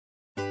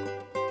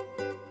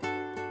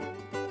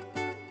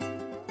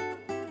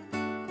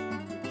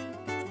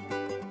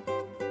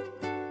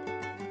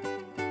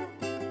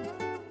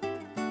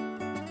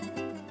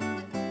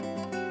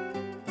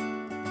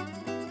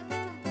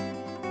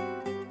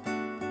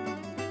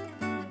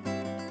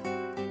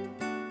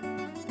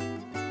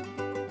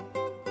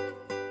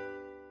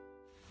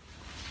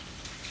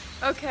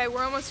Okay,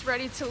 we're almost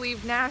ready to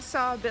leave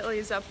Nassau.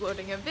 Billy's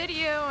uploading a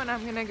video and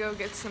I'm gonna go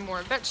get some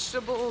more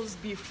vegetables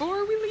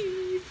before we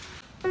leave.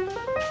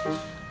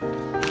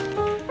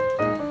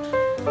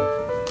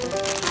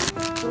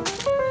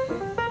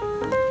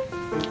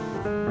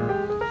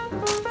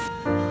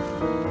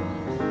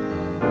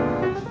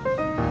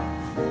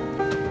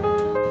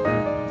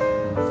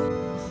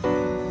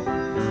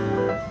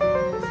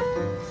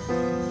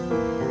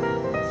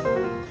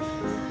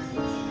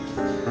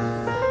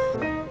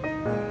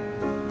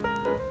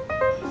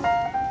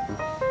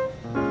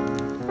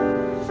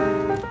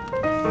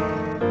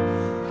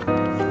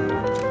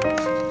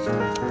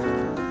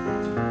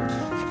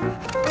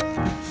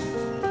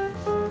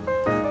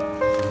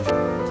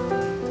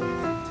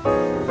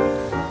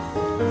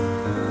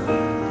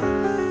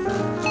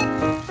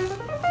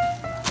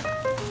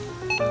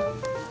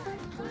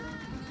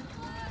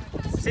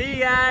 See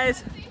you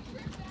guys.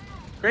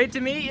 Great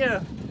to meet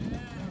you.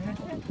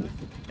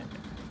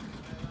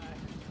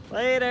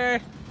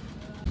 Later.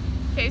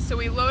 Okay, so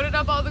we loaded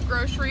up all the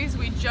groceries.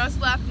 We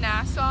just left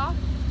Nassau.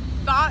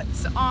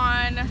 Thoughts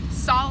on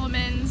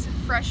Solomon's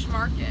Fresh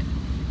Market?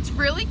 It's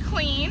really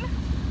clean.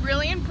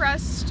 Really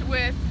impressed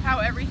with how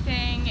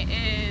everything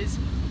is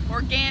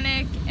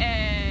organic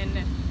and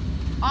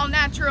all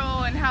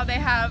natural and how they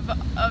have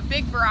a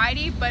big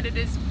variety, but it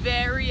is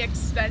very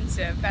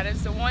expensive. That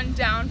is the one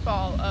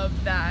downfall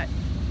of that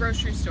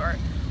grocery store.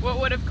 What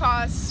would have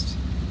cost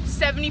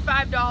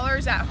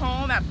 $75 at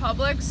home at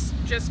Publix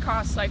just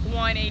costs like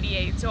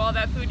 $188. So all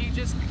that food you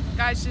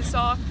guys just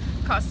saw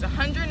cost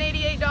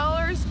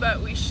 $188,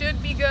 but we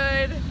should be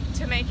good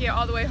to make it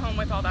all the way home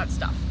with all that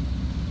stuff.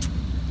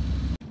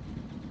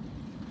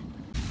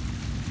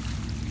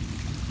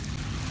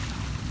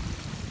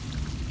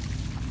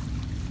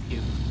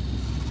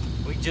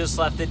 We just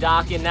left the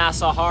dock in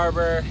Nassau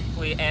Harbour.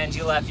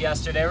 Angie left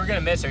yesterday. We're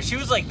gonna miss her. She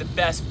was like the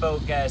best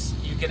boat guest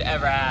you could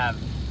ever have,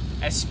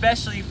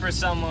 especially for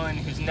someone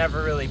who's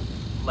never really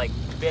like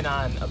been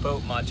on a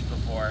boat much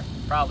before.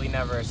 Probably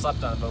never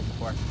slept on a boat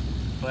before,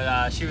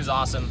 but she was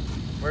awesome.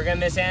 We're gonna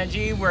miss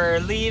Angie. We're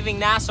leaving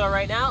Nassau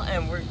right now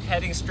and we're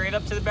heading straight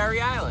up to the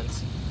Berry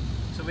Islands.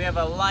 So we have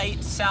a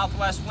light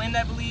southwest wind,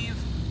 I believe.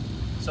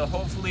 So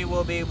hopefully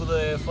we'll be able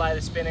to fly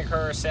the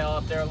spinnaker or sail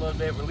up there a little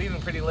bit. We're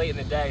leaving pretty late in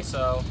the day,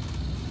 so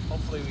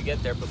hopefully we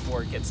get there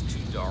before it gets too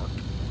dark.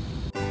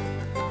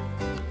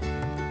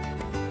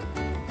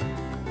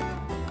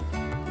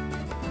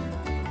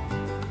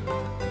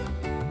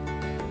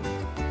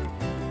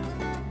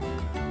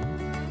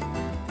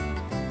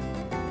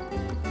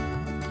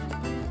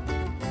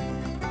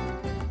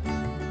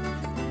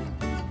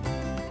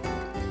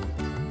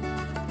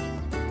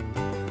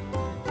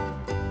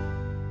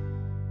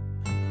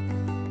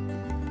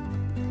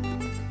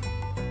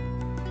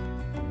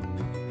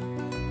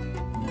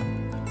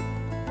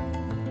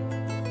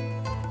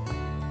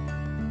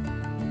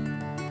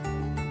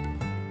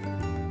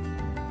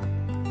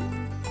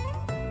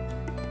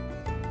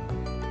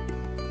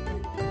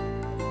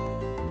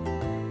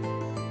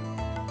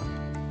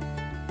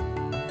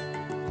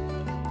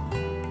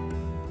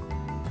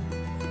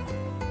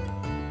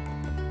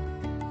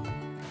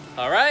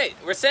 All right,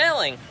 we're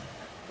sailing.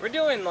 We're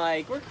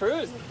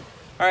cruising.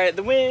 All right,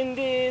 the wind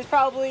is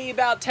probably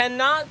about 10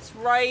 knots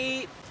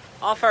right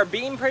off our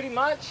beam pretty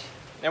much.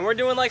 And we're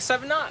doing like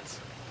 7 knots.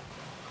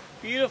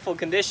 Beautiful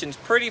conditions,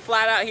 pretty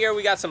flat out here.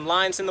 We got some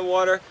lines in the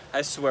water.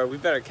 I swear, we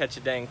better catch a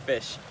dang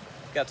fish.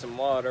 Got some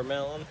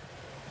watermelon.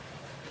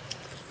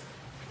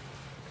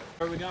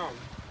 Where are we going?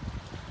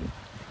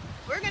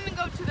 We're gonna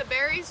go to the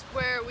berries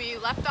where we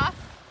left off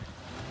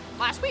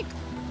last week.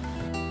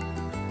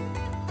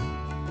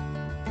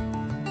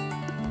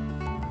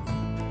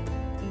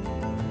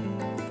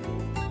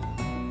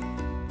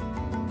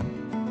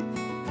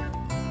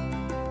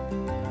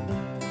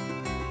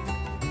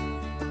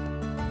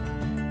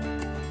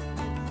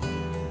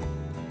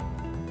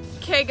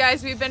 Okay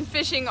guys, we've been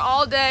fishing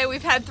all day.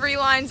 We've had 3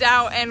 lines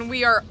out and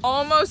we are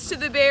almost to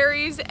the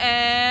berries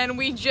and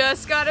we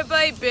just got a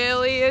bite.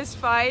 Billy is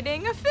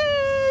fighting a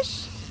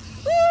fish.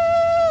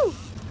 Woo!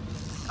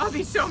 I'll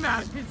be so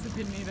mad if it's a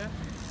bonita.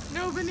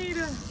 No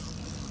bonita.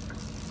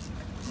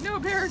 No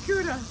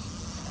barracuda.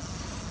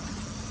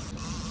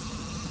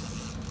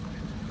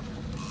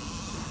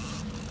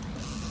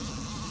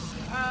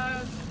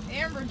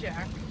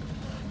 Amberjack.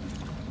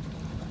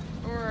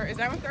 Or is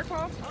that what they're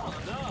called? Oh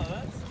no,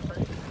 that's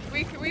crazy.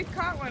 We've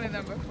caught one of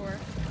them before.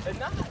 But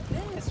not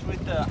this,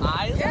 with the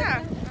eyes?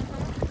 Yeah.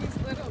 He's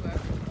little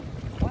though.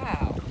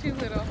 Wow. Too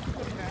little.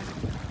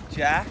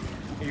 Jack,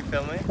 are you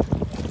filming?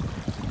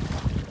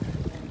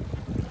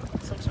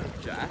 Some sort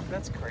of jack?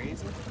 That's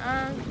crazy.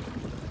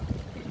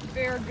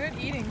 They're good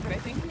eating, but I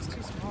think he's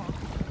too small.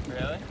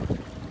 Really?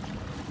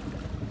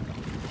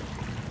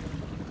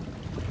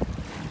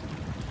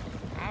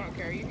 I don't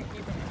care. You can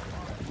keep them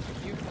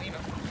if you want. You clean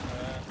them.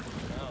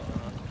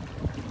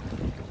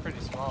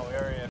 Pretty small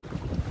area.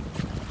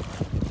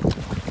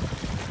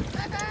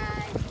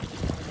 Bye-bye.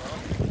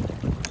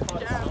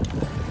 Yeah.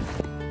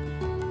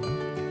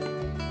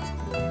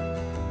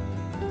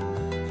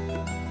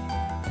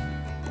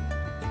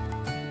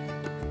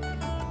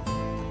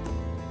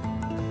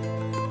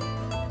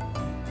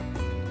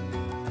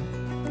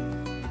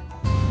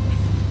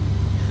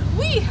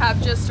 We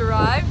have just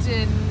arrived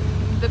in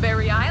the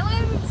Berry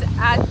Islands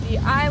at the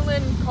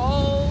island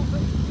called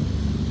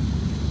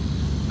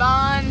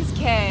Bond's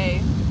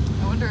Cay.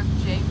 I wonder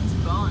if James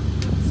Bond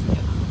lives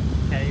here.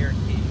 K or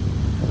Key?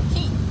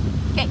 Key.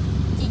 Key.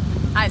 Key.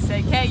 I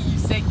say K, you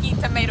say Key.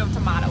 Tomato,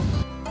 tomato.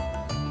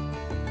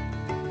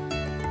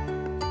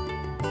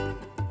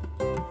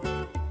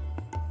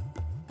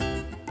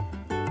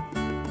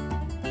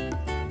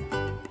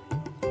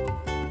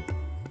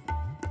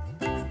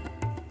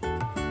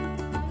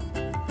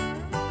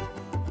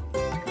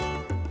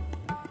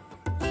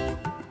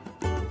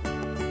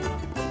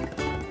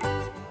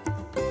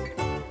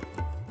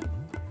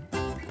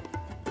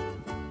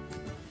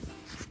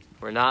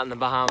 We're not in the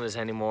Bahamas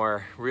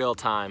anymore, real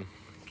time.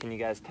 Can you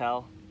guys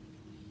tell?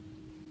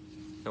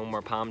 No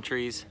more palm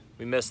trees.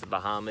 We miss the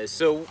Bahamas.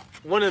 So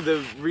one of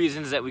the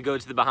reasons that we go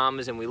to the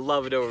Bahamas and we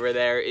love it over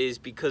there is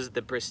because of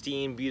the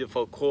pristine,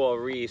 beautiful coral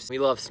reefs. We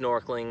love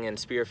snorkeling and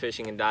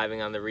spearfishing and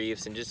diving on the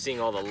reefs and just seeing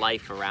all the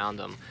life around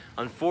them.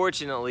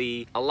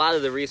 Unfortunately, a lot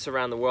of the reefs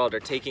around the world are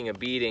taking a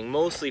beating,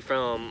 mostly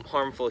from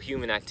harmful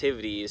human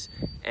activities.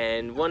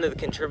 And one of the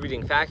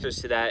contributing factors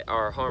to that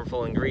are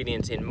harmful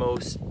ingredients in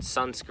most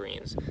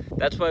sunscreens.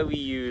 That's why we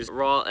use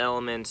Raw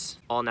Elements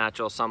All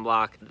Natural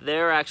Sunblock.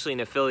 They're actually an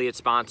affiliate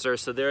sponsor,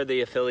 so they're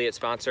the affiliate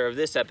sponsor of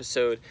this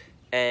episode,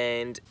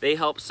 and they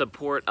help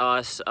support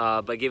us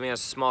by giving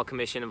us a small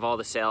commission of all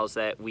the sales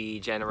that we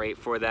generate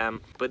for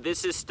them. But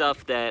this is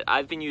stuff that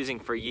I've been using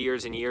for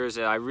years and years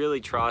that I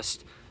really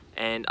trust,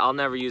 and I'll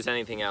never use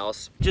anything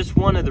else. Just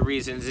one of the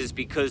reasons is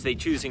because they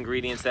choose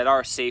ingredients that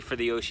are safe for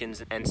the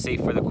oceans and safe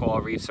for the coral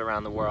reefs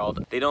around the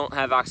world. They don't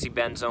have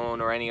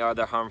oxybenzone or any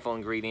other harmful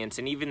ingredients,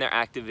 and even their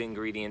active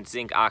ingredient,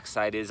 zinc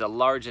oxide, is a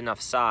large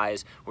enough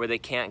size where they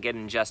can't get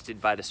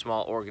ingested by the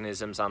small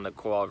organisms on the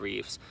coral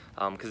reefs.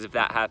 Because if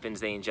that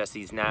happens, they ingest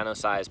these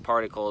nano-sized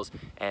particles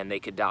and they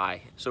could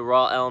die. So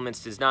Raw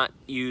Elements does not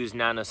use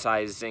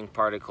nano-sized zinc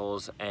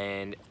particles,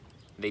 and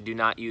they do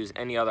not use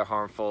any other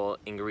harmful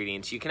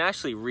ingredients. You can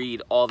actually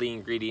read all the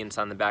ingredients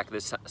on the back of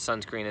this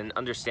sunscreen and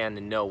understand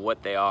and know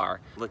what they are.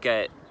 Look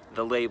at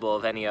the label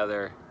of any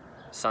other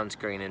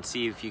sunscreen and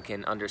see if you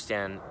can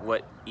understand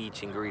what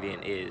each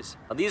ingredient is.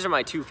 Now, these are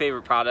my two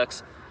favorite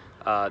products,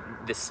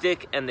 the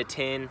stick and the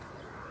tin.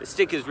 The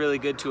stick is really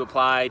good to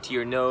apply to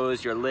your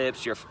nose, your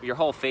lips, your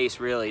whole face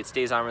really. It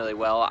stays on really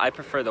well. I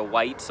prefer the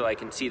white so I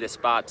can see the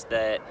spots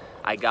that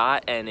I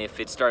got and if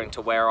it's starting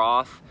to wear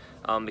off.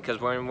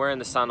 Because when we're in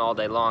the sun all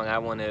day long, I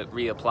want to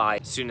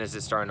reapply as soon as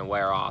it's starting to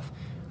wear off.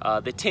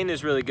 The tin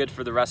is really good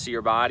for the rest of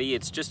your body.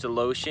 It's just a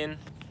lotion,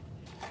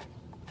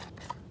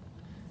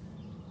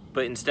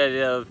 but instead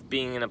of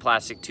being in a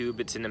plastic tube,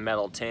 it's in a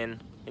metal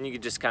tin, and you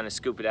can just kind of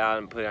scoop it out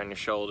and put it on your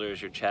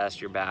shoulders, your chest,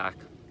 your back.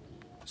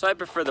 So I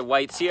prefer the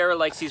white. Sierra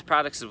likes these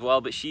products as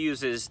well, but she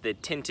uses the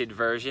tinted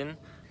version.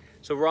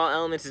 So Raw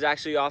Elements is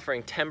actually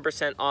offering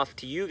 10% off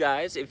to you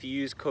guys if you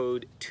use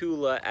code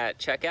TULA at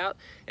checkout,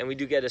 and we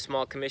do get a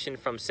small commission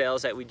from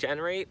sales that we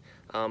generate,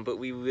 but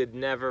we would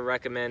never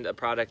recommend a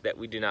product that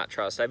we do not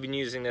trust. I've been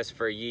using this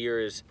for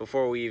years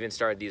before we even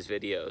started these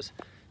videos.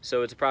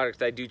 So it's a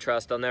product I do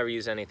trust. I'll never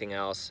use anything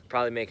else.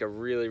 Probably make a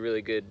really,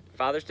 really good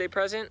Father's Day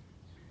present.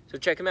 So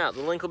check them out.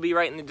 The link will be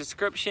right in the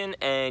description,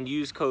 and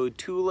use code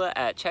TULA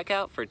at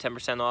checkout for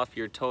 10% off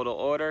your total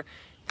order.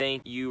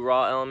 Thank you,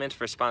 Raw Elements,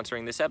 for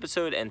sponsoring this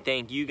episode, and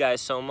thank you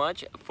guys so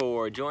much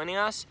for joining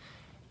us,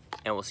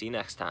 and we'll see you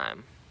next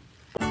time.